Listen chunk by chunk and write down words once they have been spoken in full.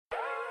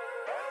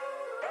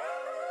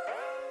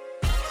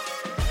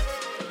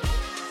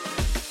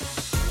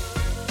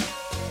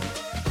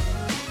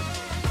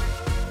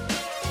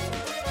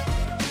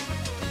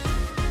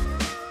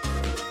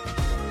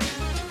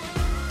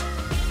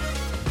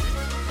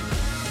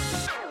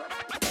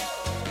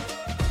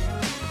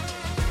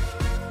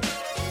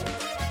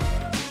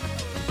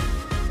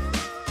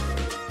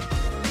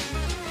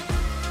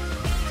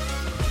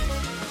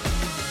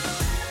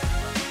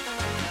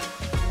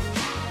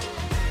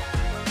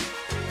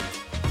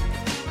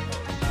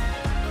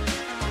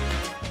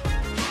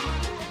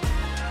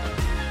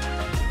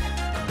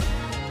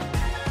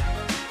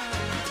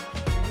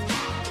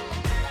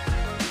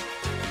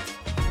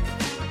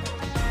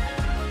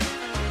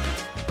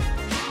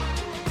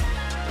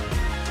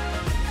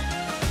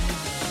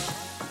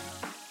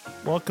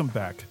Welcome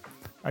back.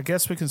 I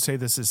guess we can say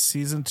this is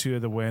season 2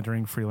 of the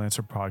Wandering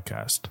Freelancer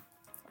podcast.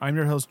 I'm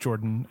your host,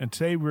 Jordan, and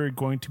today we're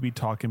going to be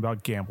talking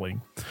about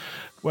gambling,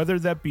 whether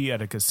that be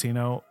at a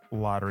casino,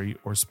 lottery,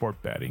 or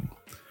sport betting.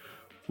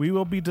 We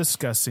will be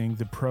discussing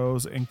the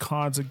pros and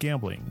cons of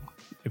gambling,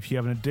 if you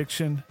have an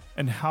addiction,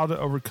 and how to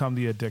overcome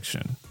the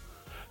addiction.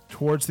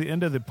 Towards the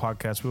end of the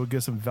podcast, we will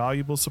give some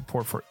valuable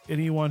support for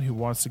anyone who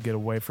wants to get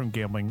away from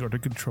gambling or to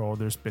control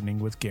their spending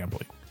with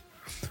gambling.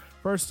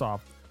 First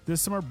off, this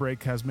summer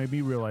break has made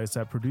me realize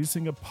that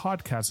producing a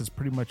podcast is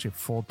pretty much a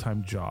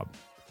full-time job.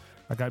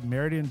 I got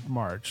married in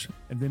March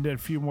and then did a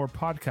few more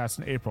podcasts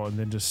in April and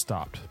then just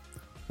stopped.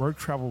 Work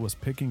travel was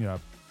picking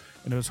up,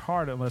 and it was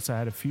hard unless I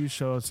had a few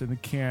shows in the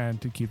can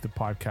to keep the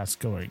podcast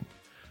going.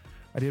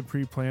 I didn't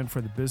pre-plan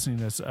for the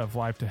busyness of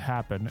life to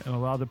happen and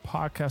allow the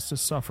podcast to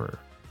suffer.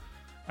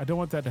 I don't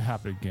want that to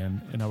happen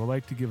again, and I would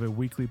like to give a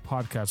weekly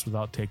podcast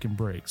without taking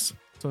breaks.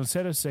 So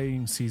instead of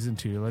saying season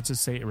 2, let's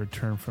just say a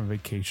return from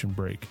vacation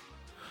break.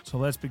 So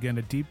let's begin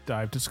a deep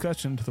dive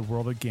discussion into the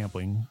world of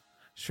gambling,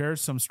 share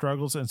some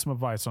struggles and some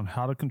advice on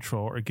how to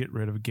control or get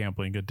rid of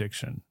gambling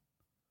addiction.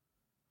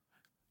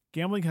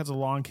 Gambling has a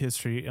long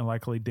history and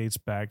likely dates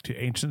back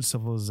to ancient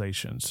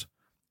civilizations.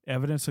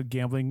 Evidence of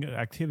gambling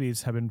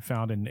activities have been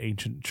found in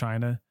ancient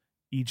China,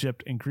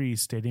 Egypt, and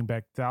Greece dating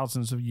back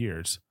thousands of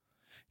years.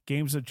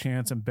 Games of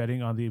chance and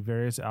betting on the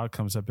various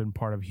outcomes have been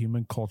part of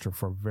human culture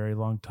for a very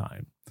long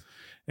time.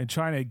 In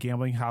China,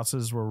 gambling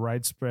houses were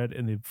widespread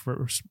in the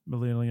first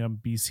millennium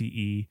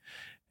BCE,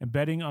 and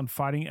betting on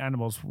fighting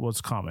animals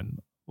was common.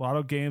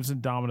 Lotto games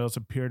and dominoes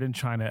appeared in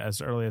China as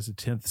early as the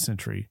 10th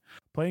century.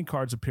 Playing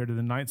cards appeared in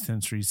the 9th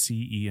century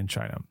CE in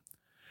China.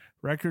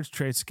 Records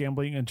trace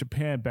gambling in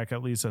Japan back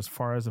at least as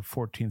far as the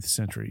 14th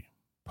century.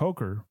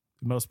 Poker,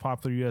 the most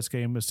popular U.S.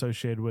 game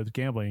associated with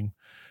gambling,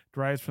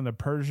 derives from the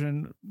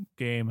Persian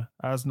game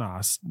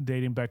Asnas,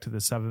 dating back to the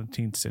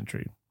 17th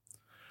century.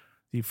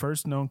 The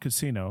first known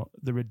casino,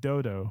 the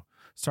Ridotto,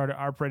 started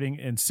operating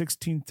in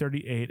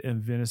 1638 in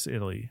Venice,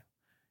 Italy.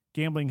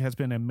 Gambling has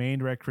been a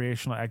main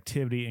recreational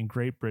activity in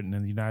Great Britain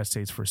and the United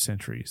States for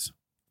centuries.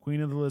 Queen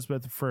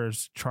Elizabeth I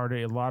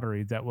chartered a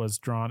lottery that was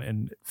drawn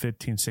in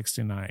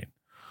 1569.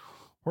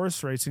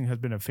 Horse racing has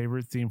been a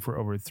favorite theme for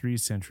over 3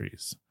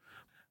 centuries.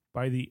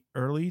 By the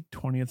early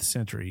 20th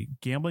century,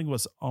 gambling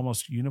was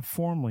almost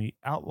uniformly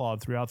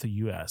outlawed throughout the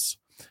U.S.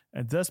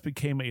 and thus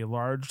became a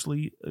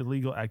largely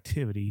illegal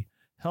activity,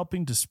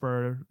 helping to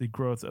spur the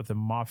growth of the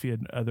mafia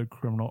and other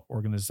criminal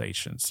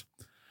organizations.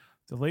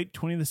 The late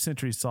 20th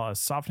century saw a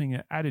softening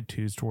of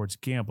attitudes towards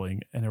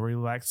gambling and a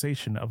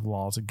relaxation of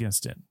laws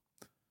against it.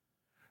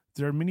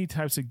 There are many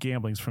types of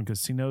gamblings from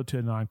casino to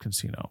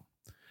non-casino.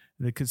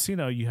 In the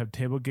casino, you have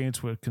table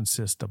games which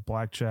consist of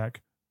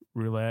blackjack,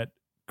 roulette,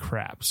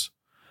 craps.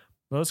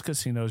 Most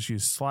casinos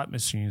use slot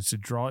machines to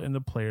draw in the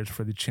players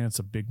for the chance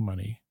of big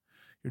money.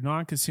 Your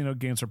non-casino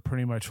games are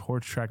pretty much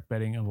horse track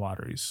betting and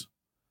lotteries.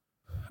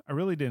 I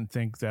really didn't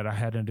think that I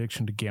had an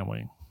addiction to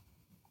gambling.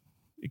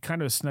 It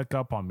kind of snuck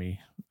up on me.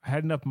 I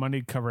had enough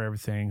money to cover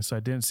everything, so I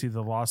didn't see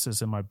the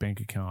losses in my bank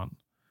account.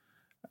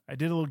 I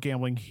did a little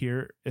gambling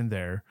here and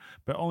there,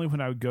 but only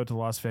when I would go to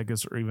Las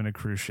Vegas or even a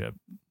cruise ship,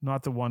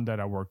 not the one that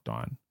I worked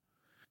on.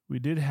 We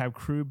did have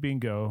crew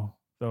bingo,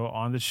 though,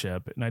 on the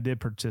ship, and I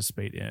did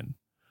participate in.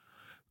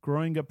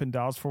 Growing up in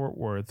Dallas-Fort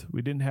Worth,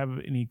 we didn't have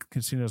any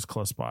casinos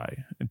close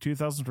by. In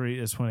 2003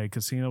 is when a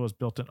casino was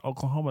built in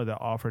Oklahoma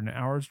that offered an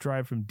hour's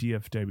drive from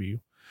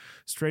DFW,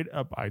 straight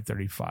up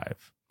I-35.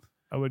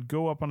 I would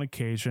go up on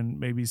occasion,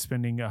 maybe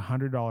spending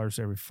 $100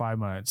 every 5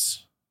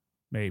 months.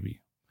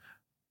 Maybe.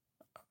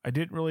 I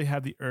didn't really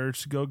have the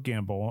urge to go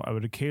gamble. I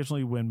would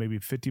occasionally win maybe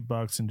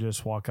 $50 and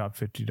just walk out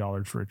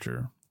 $50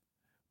 richer.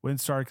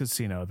 WinStar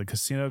Casino, the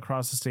casino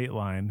across the state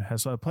line,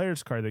 has a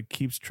player's card that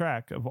keeps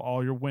track of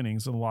all your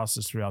winnings and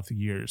losses throughout the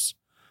years.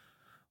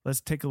 Let's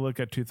take a look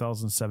at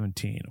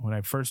 2017, when I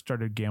first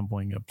started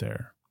gambling up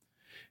there.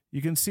 You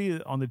can see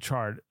on the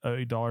chart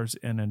dollars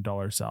in and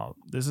dollars out.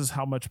 This is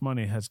how much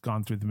money has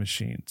gone through the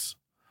machines.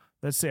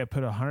 Let's say I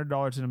put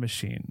 $100 in a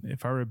machine.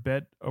 If I were to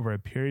bet over a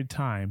period of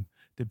time,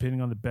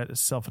 depending on the bet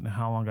itself and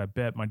how long I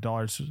bet, my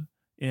dollars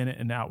in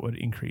and out would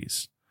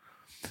increase.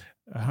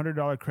 A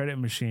 $100 credit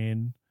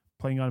machine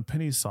playing on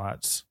penny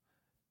slots,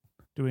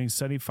 doing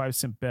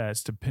 75-cent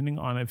bets, depending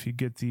on if you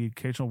get the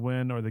occasional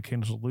win or the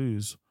occasional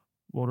lose,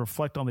 will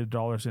reflect on the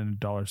dollars in and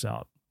dollars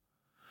out.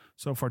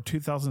 So for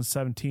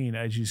 2017,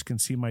 as you can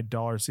see, my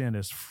dollars in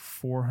is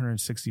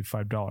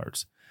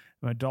 $465.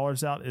 My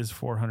dollars out is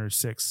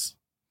 $406.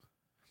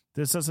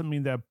 This doesn't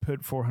mean that I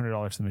put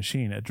 $400 in the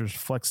machine. It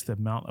reflects the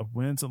amount of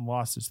wins and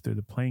losses through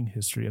the playing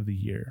history of the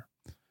year.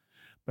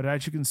 But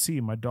as you can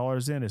see, my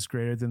dollars in is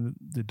greater than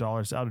the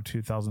dollars out of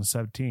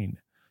 2017.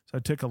 So I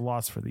took a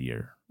loss for the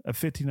year, a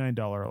 $59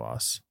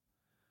 loss.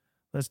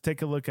 Let's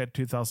take a look at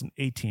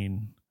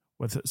 2018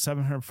 with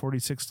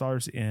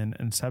 $746 in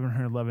and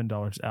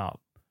 $711 out.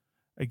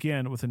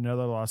 Again, with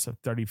another loss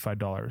of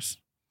 $35.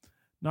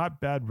 Not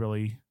bad,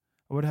 really.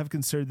 I would have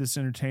considered this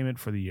entertainment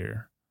for the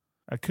year.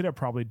 I could have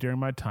probably, during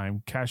my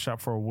time, cashed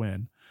out for a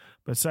win,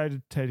 but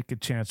decided to take a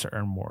chance to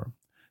earn more.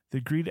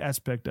 The greed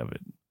aspect of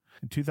it.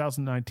 In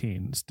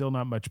 2019, still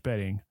not much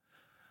betting,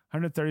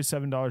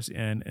 $137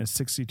 in and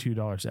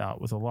 $62 out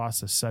with a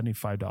loss of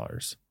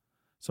 $75.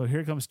 So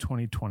here comes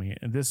 2020,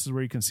 and this is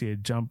where you can see a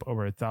jump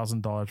over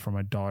 $1,000 for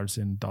my dollars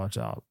in, dollars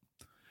out.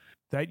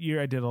 That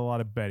year, I did a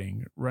lot of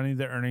betting, running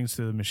the earnings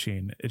through the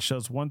machine. It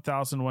shows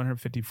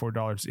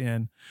 $1,154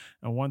 in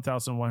and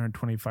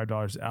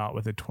 $1,125 out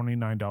with a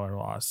 $29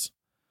 loss.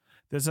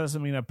 This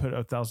doesn't mean I put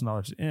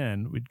 $1,000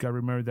 in. We've got to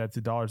remember that the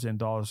dollars in,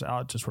 dollars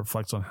out just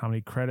reflects on how many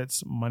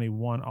credits money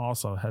won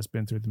also has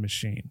been through the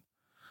machine.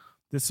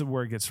 This is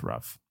where it gets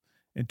rough.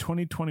 In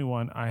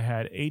 2021, I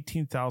had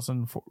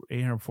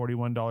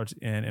 $18,841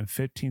 in and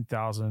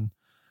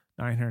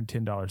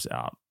 $15,910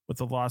 out, with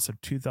a loss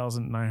of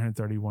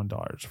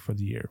 $2,931 for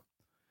the year.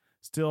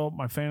 Still,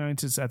 my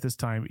finances at this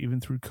time, even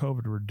through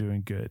COVID, were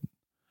doing good.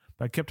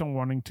 But I kept on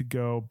wanting to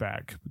go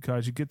back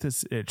because you get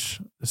this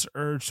itch, this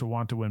urge to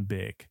want to win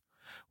big,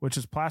 which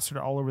is plastered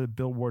all over the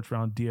billboards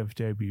around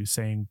DFW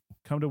saying,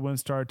 come to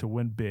WinStar to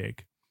win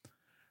big.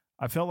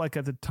 I felt like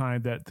at the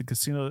time that the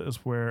casino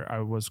is where I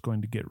was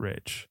going to get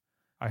rich.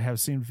 I have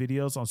seen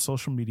videos on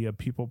social media of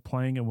people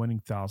playing and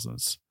winning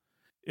thousands.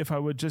 If I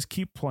would just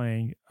keep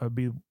playing, I would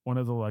be one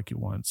of the lucky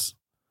ones.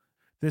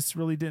 This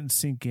really didn't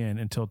sink in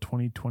until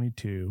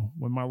 2022,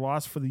 when my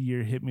loss for the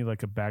year hit me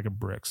like a bag of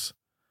bricks.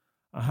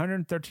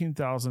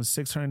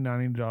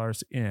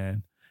 $113,690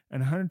 in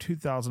and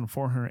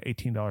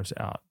 $102,418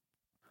 out.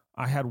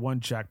 I had one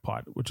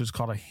jackpot, which is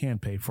called a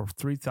hand pay, for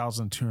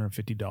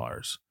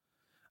 $3,250.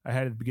 I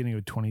had at the beginning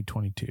of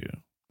 2022.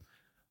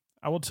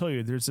 I will tell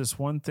you, there's this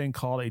one thing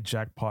called a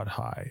jackpot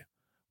high.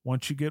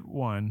 Once you get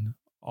one,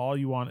 all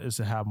you want is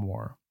to have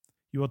more.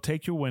 You will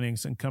take your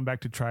winnings and come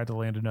back to try to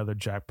land another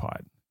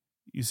jackpot.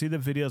 You see the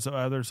videos of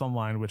others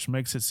online, which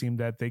makes it seem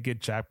that they get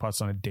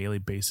jackpots on a daily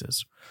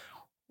basis,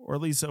 or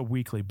at least a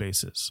weekly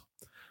basis.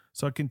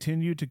 So I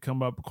continued to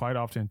come up quite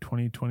often in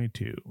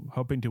 2022,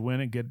 hoping to win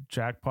and get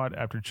jackpot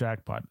after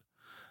jackpot.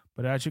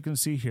 But as you can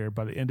see here,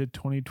 by the end of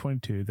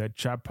 2022, that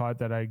jackpot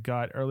that I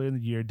got earlier in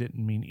the year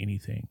didn't mean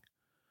anything.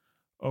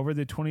 Over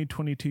the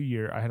 2022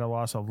 year, I had a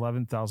loss of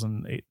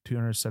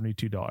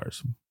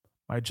 $11,272.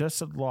 My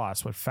adjusted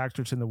loss, what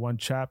factors in the one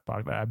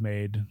jackpot that I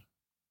made,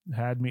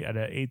 had me at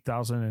an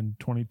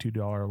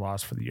 $8,022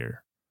 loss for the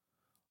year.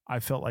 I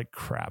felt like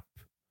crap.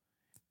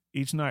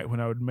 Each night when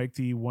I would make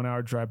the 1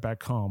 hour drive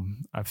back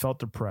home, I felt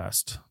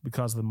depressed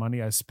because of the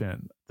money I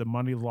spent, the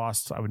money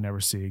lost I would never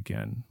see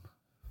again.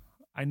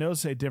 I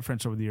noticed a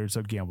difference over the years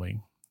of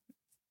gambling.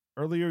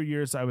 Earlier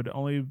years, I would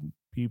only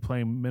be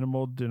playing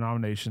minimal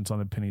denominations on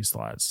the penny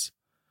slots,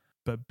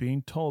 but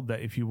being told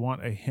that if you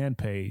want a hand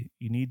pay,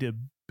 you need to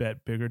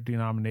bet bigger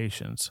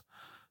denominations.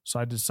 So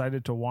I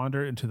decided to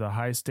wander into the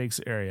high stakes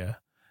area,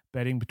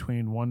 betting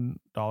between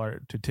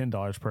 $1 to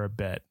 $10 per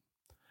bet.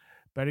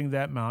 Betting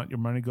that amount, your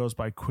money goes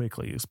by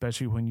quickly,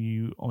 especially when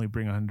you only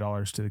bring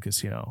 $100 to the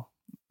casino.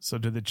 So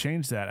to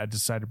change that, I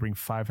decided to bring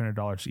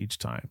 $500 each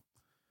time.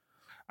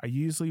 I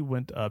usually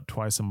went up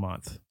twice a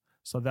month,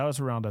 so that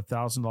was around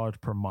 $1,000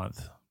 per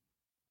month.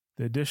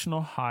 The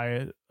additional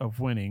high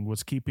of winning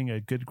was keeping a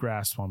good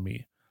grasp on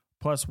me.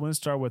 Plus,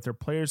 WinStar with their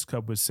Players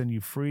Club would send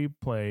you free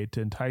play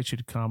to entice you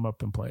to come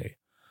up and play.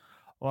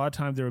 A lot of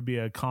times there would be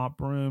a comp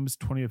rooms,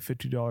 $20 to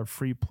 $50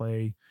 free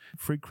play,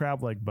 free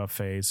crab leg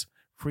buffets,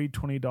 free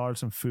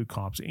 $20 in food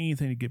comps,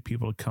 anything to get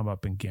people to come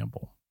up and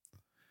gamble.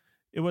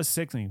 It was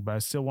sickening, but I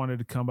still wanted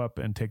to come up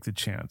and take the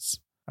chance.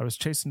 I was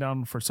chasing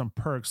down for some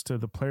perks to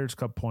the Players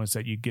Club points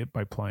that you get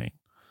by playing.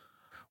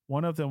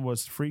 One of them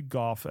was free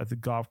golf at the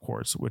golf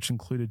course, which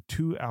included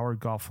 2-hour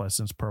golf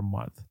lessons per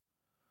month.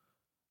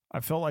 I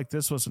felt like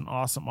this was an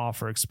awesome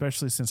offer,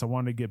 especially since I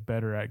wanted to get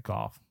better at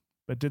golf.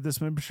 But did this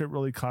membership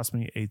really cost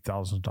me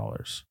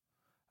 $8,000?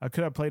 I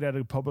could have played at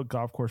a public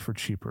golf course for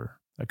cheaper.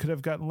 I could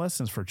have gotten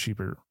lessons for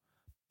cheaper.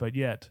 But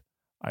yet,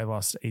 I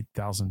lost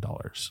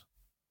 $8,000.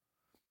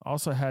 I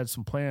also had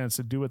some plans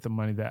to do with the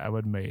money that I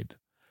would have made.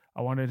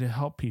 I wanted to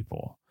help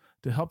people,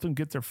 to help them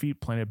get their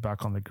feet planted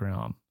back on the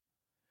ground.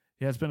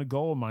 It has been a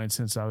goal of mine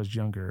since I was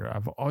younger.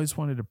 I've always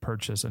wanted to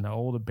purchase an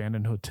old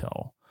abandoned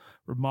hotel,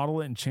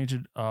 remodel it and change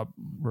it up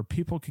where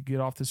people could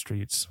get off the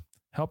streets,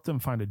 help them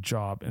find a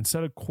job, and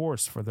set a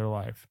course for their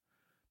life.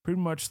 Pretty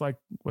much like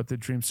what the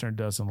Dream Center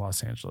does in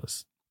Los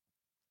Angeles.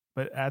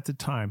 But at the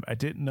time, I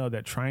didn't know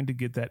that trying to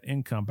get that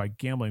income by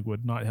gambling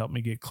would not help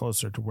me get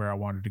closer to where I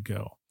wanted to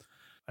go.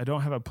 I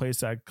don't have a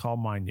place I'd call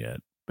mine yet,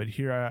 but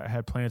here I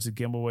had plans to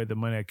gamble away the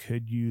money I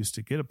could use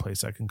to get a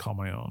place I can call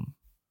my own.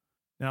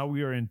 Now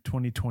we are in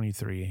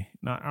 2023,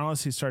 and I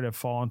honestly started to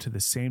fall into the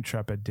same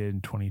trap I did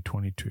in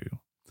 2022.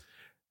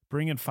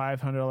 Bringing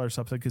 $500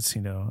 up to the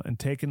casino and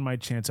taking my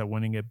chance at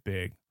winning it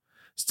big.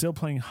 Still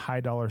playing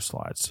high dollar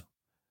slots,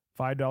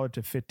 $5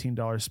 to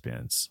 $15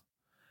 spins.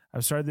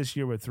 I've started this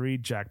year with 3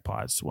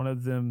 jackpots. One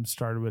of them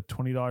started with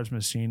 $20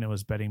 machine and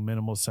was betting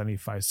minimal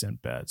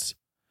 75-cent bets.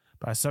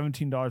 By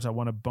 $17, I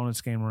won a bonus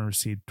game and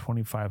received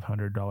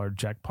 $2,500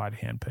 jackpot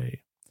hand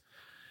pay.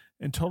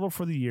 In total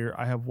for the year,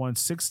 I have won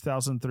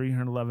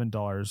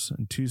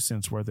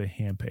 $6,311.02 worth of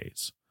hand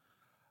pays.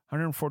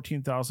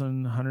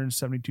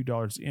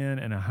 $114,172 in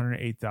and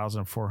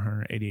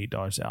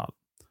 $108,488 out.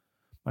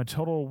 My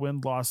total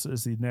win-loss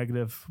is the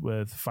negative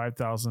with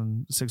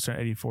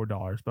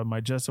 $5,684, but my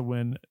adjusted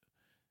win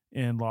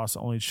and loss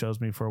only shows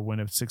me for a win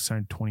of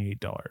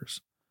 $628.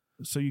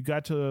 So you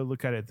got to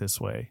look at it this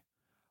way.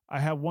 I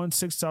have won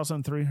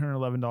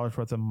 $6,311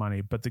 worth of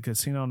money, but the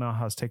casino now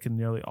has taken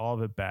nearly all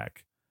of it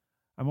back.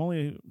 I'm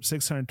only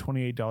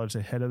 $628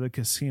 ahead of the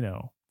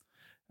casino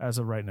as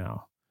of right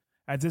now.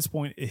 At this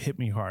point, it hit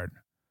me hard.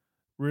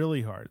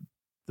 Really hard.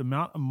 The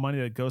amount of money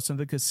that goes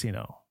into the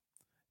casino.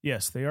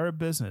 Yes, they are a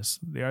business.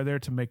 They are there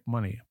to make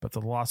money, but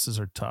the losses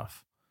are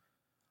tough.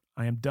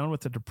 I am done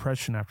with the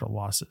depression after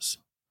losses.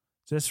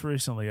 Just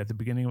recently, at the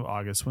beginning of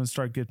August,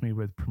 WinStar gets me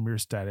with Premier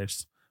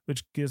status,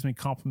 which gives me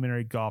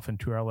complimentary golf and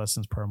 2-hour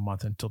lessons per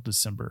month until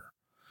December.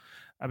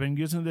 I've been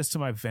using this to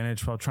my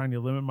advantage while trying to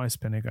limit my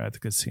spending at the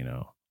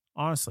casino.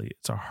 Honestly,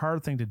 it's a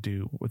hard thing to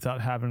do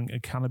without having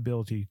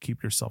accountability to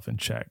keep yourself in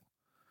check.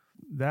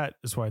 That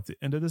is why at the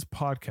end of this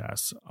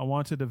podcast, I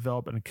want to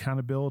develop an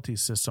accountability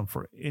system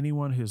for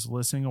anyone who's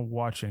listening or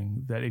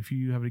watching, that if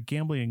you have a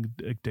gambling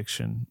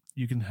addiction,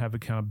 you can have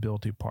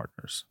accountability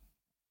partners.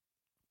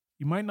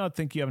 You might not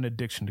think you have an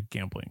addiction to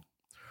gambling,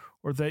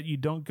 or that you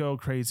don't go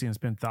crazy and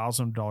spend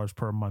thousands of dollars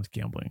per month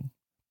gambling.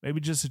 Maybe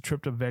just a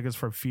trip to Vegas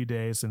for a few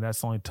days and that's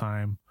the only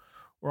time,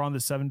 or on the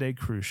 7-day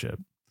cruise ship.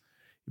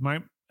 You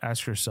might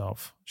ask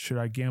yourself, should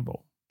I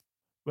gamble?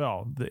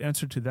 Well, the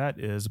answer to that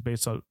is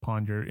based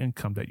upon your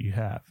income that you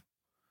have.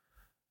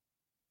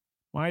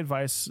 My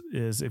advice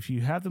is, if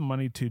you have the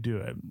money to do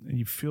it and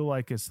you feel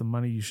like it's the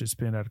money you should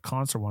spend at a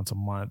concert once a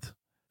month,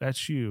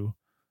 that's you,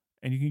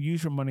 and you can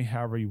use your money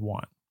however you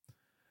want.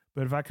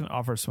 But if I can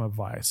offer some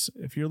advice,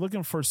 if you're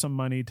looking for some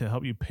money to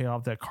help you pay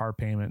off that car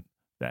payment,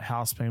 that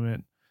house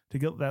payment, to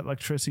get that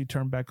electricity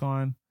turned back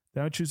on,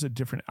 then I would choose a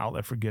different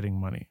outlet for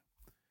getting money.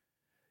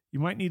 You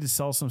might need to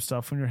sell some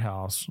stuff from your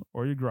house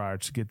or your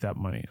garage to get that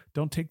money.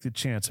 Don't take the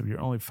chance of your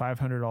only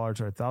 $500 or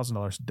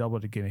 $1,000 double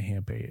to get a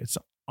hand pay. It's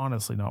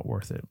honestly not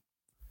worth it.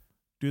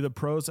 Do the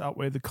pros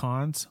outweigh the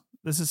cons?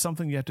 This is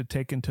something you have to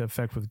take into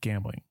effect with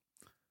gambling.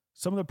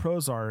 Some of the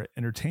pros are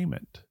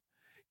entertainment.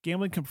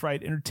 Gambling can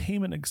provide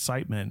entertainment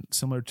excitement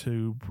similar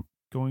to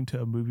going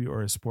to a movie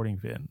or a sporting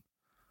event.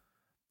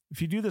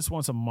 If you do this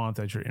once a month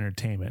as your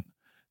entertainment,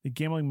 then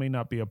gambling may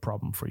not be a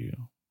problem for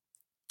you.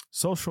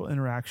 Social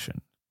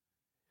interaction.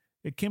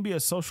 It can be a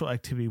social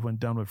activity when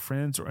done with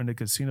friends or in a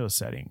casino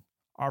setting,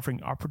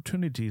 offering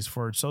opportunities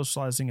for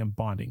socializing and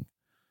bonding.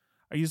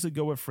 I usually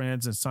go with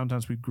friends and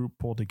sometimes we group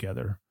pull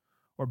together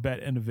or bet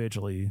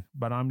individually,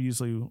 but I'm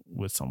usually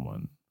with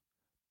someone.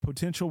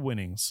 Potential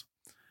winnings.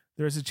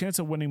 There is a chance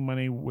of winning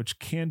money, which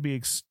can be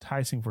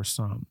enticing for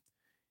some.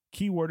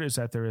 Key word is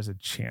that there is a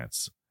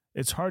chance.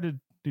 It's hard to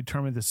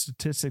determine the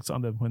statistics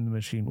on when the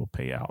machine will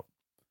pay out.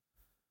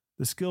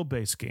 The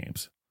skill-based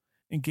games.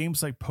 In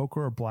games like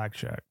poker or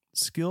blackjack,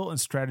 skill and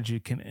strategy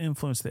can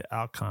influence the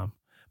outcome,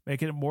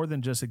 making it more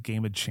than just a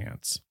game of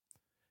chance.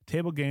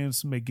 Table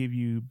games may give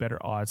you better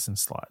odds than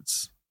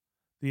slots.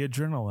 The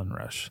adrenaline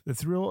rush. The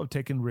thrill of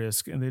taking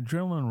risk and the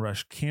adrenaline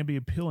rush can be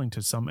appealing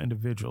to some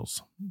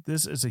individuals.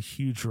 This is a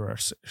huge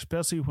rush,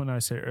 especially when I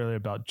said earlier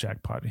about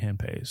jackpot hand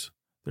pays.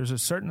 There's a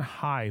certain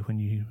high when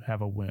you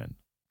have a win.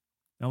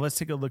 Now let's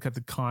take a look at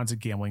the cons of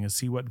gambling and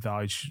see what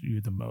values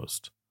you the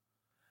most.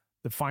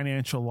 The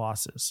financial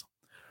losses.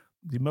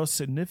 The most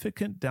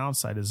significant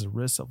downside is the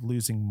risk of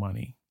losing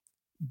money.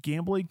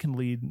 Gambling can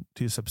lead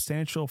to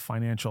substantial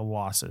financial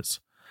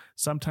losses,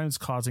 sometimes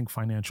causing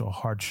financial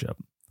hardship.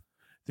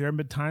 There have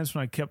been times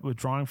when I kept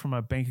withdrawing from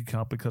my bank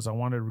account because I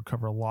wanted to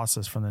recover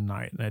losses from the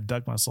night, and I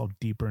dug myself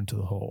deeper into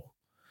the hole.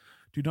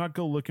 Do not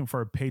go looking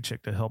for a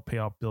paycheck to help pay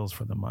off bills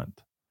for the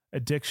month.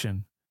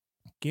 Addiction.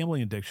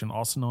 Gambling addiction,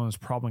 also known as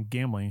problem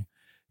gambling,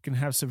 can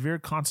have severe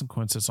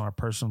consequences on a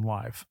person's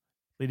life,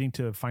 leading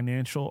to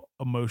financial,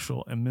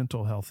 emotional, and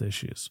mental health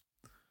issues.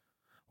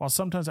 While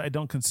sometimes I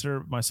don't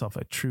consider myself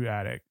a true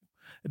addict,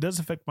 it does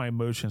affect my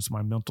emotions and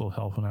my mental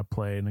health when I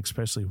play, and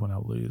especially when I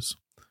lose.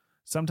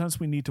 Sometimes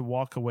we need to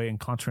walk away and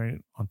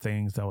concentrate on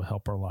things that will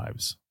help our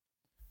lives.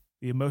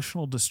 The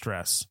emotional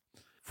distress.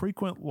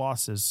 Frequent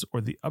losses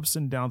or the ups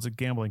and downs of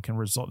gambling can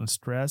result in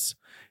stress,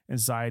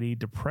 anxiety,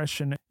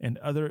 depression, and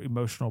other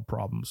emotional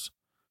problems.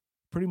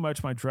 Pretty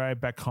much my drive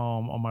back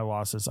home on my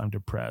losses, I'm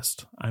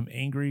depressed. I'm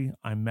angry,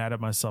 I'm mad at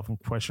myself and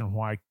question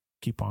why I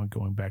keep on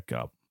going back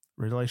up.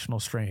 Relational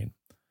strain.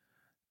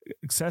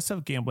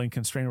 Excessive gambling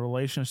can strain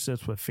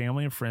relationships with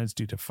family and friends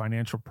due to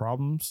financial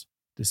problems,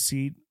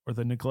 deceit, or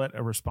the neglect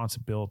of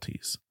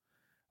responsibilities.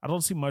 I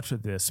don't see much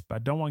of this, but I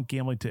don't want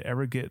gambling to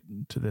ever get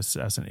to this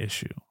as an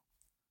issue.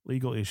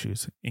 Legal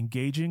issues.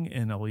 Engaging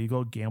in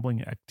illegal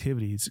gambling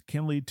activities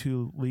can lead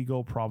to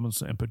legal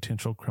problems and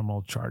potential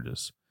criminal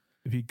charges.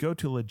 If you go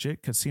to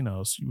legit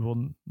casinos, you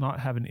will not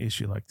have an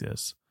issue like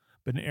this.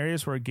 But in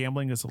areas where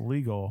gambling is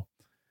illegal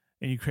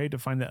and you crave to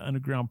find that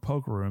underground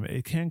poker room,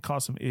 it can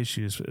cause some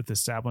issues if the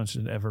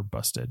establishment is ever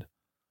busted.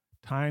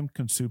 Time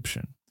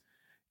consumption.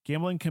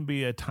 Gambling can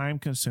be a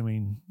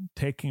time-consuming,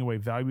 taking away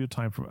valuable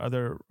time from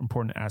other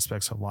important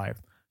aspects of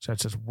life,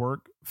 such as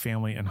work,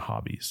 family, and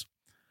hobbies.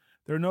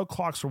 There are no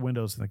clocks or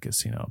windows in the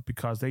casino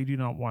because they do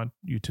not want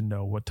you to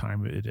know what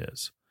time it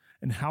is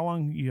and how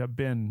long you have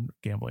been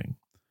gambling.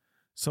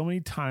 So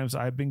many times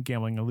I've been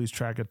gambling and lose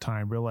track of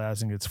time,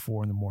 realizing it's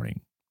 4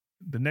 a.m.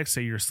 The next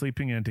day you're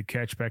sleeping in to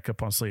catch back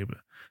up on sleep.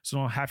 So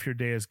now half your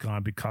day is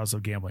gone because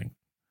of gambling.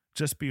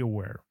 Just be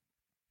aware.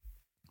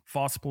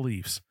 False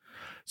beliefs.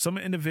 Some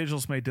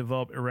individuals may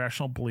develop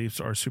irrational beliefs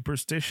or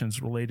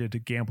superstitions related to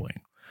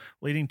gambling,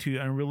 leading to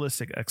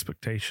unrealistic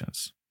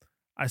expectations.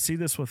 I see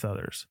this with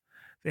others.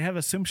 They have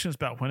assumptions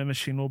about when a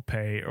machine will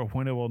pay or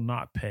when it will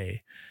not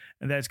pay,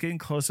 and that it's getting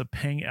close to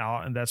paying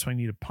out, and that's when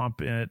you need to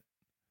pump it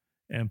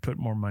and put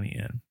more money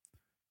in.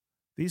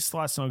 These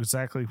slots know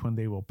exactly when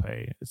they will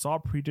pay. It's all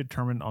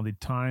predetermined on the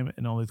time,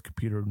 and only the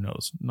computer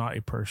knows, not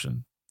a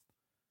person.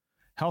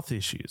 Health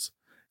issues.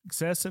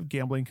 Excessive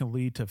gambling can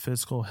lead to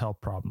physical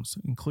health problems,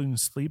 including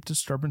sleep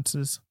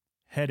disturbances,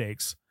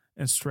 headaches,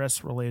 and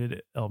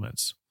stress-related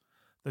ailments.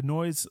 The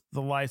noise,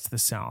 the lights, the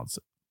sounds.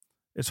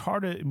 It's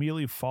hard to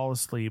immediately fall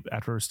asleep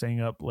after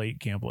staying up late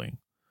gambling.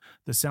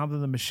 The sound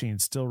of the machine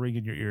still ring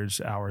in your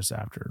ears hours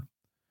after.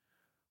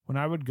 When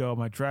I would go,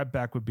 my drive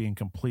back would be in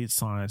complete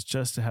silence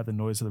just to have the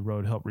noise of the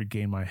road help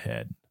regain my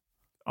head.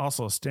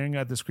 Also, staring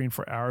at the screen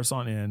for hours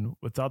on end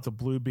without the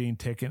blue being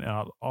taken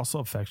out also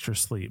affects your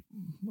sleep,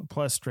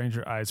 plus strains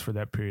your eyes for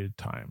that period of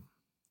time.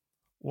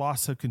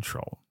 Loss of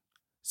control.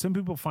 Some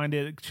people find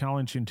it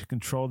challenging to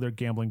control their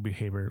gambling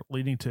behavior,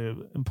 leading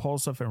to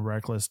impulsive and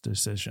reckless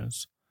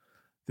decisions.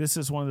 This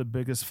is one of the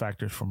biggest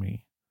factors for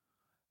me.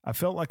 I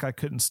felt like I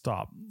couldn't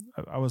stop.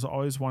 I was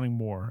always wanting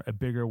more, a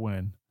bigger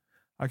win.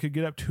 I could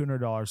get up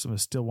 $200 and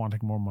was still wanting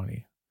more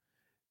money.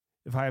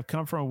 If I have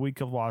come from a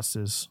week of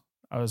losses,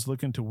 I was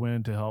looking to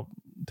win to help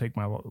take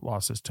my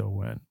losses to a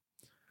win.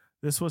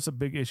 This was a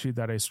big issue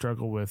that I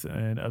struggle with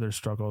and others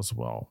struggle as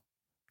well.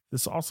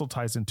 This also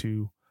ties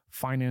into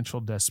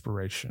financial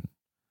desperation.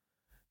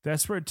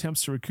 Desperate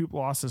attempts to recoup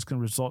losses can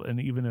result in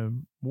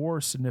even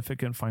more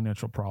significant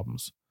financial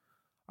problems.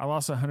 I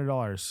lost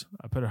 $100.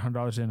 I put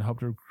 $100 in and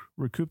hoped to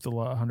recoup the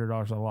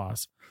 $100 I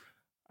lost.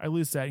 I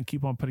lose that and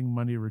keep on putting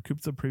money to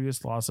recoup the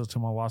previous losses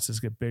until my losses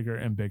get bigger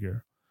and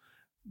bigger.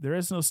 There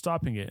is no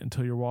stopping it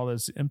until your wallet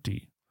is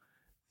empty.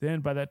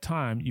 Then by that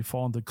time, you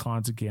fall into the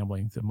cons of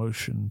gambling, the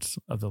emotions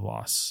of the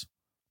loss.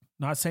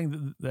 Not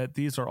saying that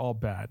these are all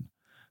bad,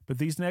 but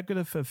these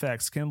negative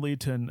effects can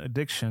lead to an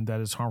addiction that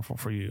is harmful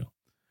for you.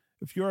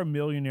 If you're a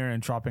millionaire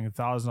and dropping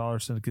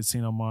 $1,000 in a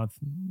casino a month,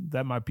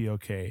 that might be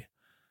okay.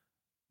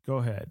 Go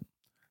ahead.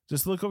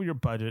 Just look over your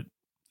budget.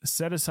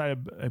 Set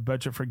aside a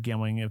budget for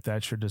gambling if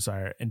that's your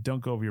desire, and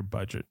don't go over your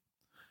budget.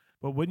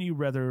 But wouldn't you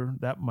rather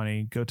that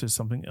money go to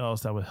something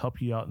else that would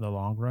help you out in the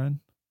long run?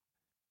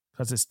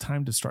 Because it's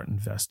time to start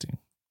investing.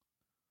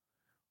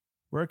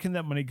 Where can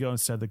that money go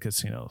instead of the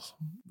casinos?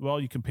 Well,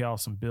 you can pay off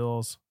some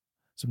bills,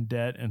 some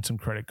debt, and some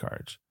credit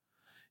cards.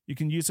 You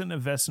can use it and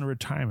invest in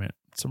retirement,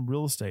 some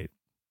real estate,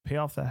 pay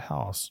off that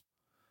house.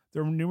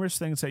 There are numerous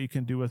things that you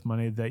can do with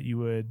money that you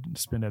would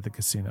spend at the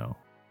casino.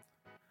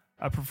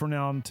 I prefer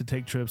now to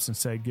take trips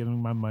instead of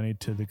giving my money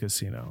to the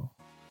casino.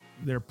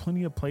 There are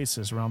plenty of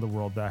places around the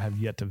world that I have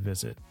yet to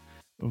visit.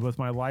 And with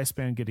my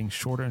lifespan getting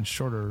shorter and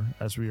shorter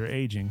as we are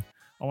aging,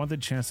 I want the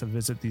chance to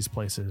visit these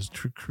places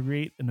to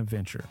create an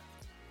adventure.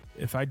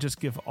 If I just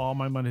give all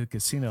my money to the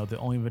casino, the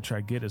only adventure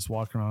I get is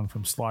walking around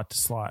from slot to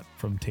slot,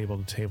 from table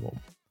to table.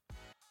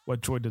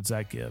 What joy does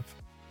that give?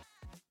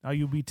 Now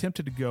you'll be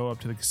tempted to go up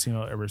to the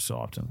casino every so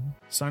often.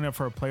 Sign up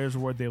for a player's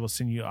reward. They will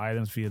send you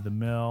items via the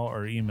mail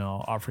or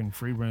email, offering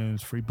free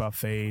rooms, free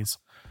buffets,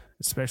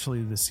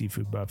 especially the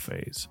seafood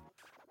buffets.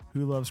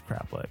 Who loves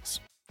crab legs?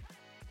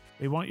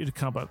 They want you to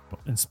come up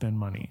and spend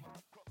money.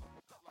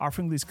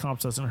 Offering these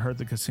comps doesn't hurt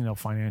the casino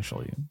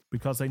financially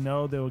because they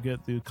know they will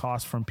get the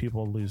cost from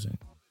people losing.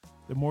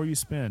 The more you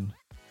spend,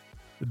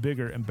 the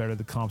bigger and better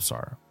the comps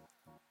are.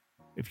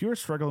 If you're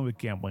struggling with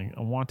gambling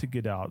and want to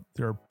get out,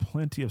 there are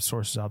plenty of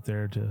sources out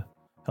there to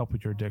help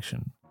with your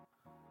addiction.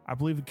 I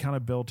believe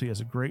accountability is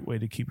a great way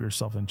to keep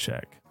yourself in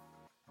check.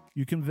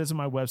 You can visit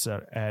my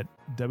website at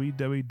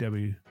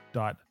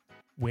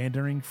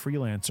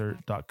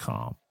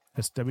www.wanderingfreelancer.com.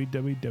 That's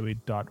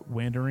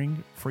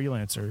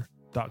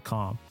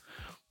www.wanderingfreelancer.com,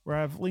 where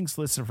I have links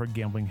listed for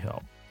gambling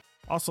help.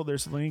 Also,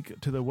 there's a link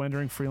to the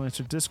Wandering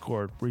Freelancer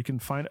Discord, where you can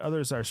find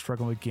others that are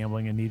struggling with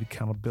gambling and need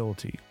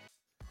accountability.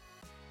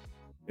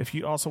 If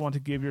you also want to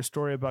give your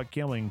story about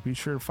gambling, be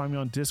sure to find me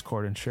on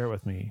Discord and share it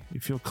with me. If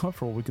you feel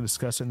comfortable, we can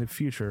discuss it in the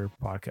future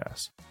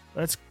podcast.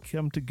 Let's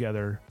come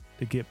together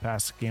to get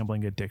past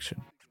gambling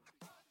addiction.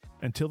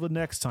 Until the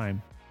next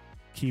time,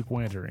 keep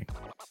wandering.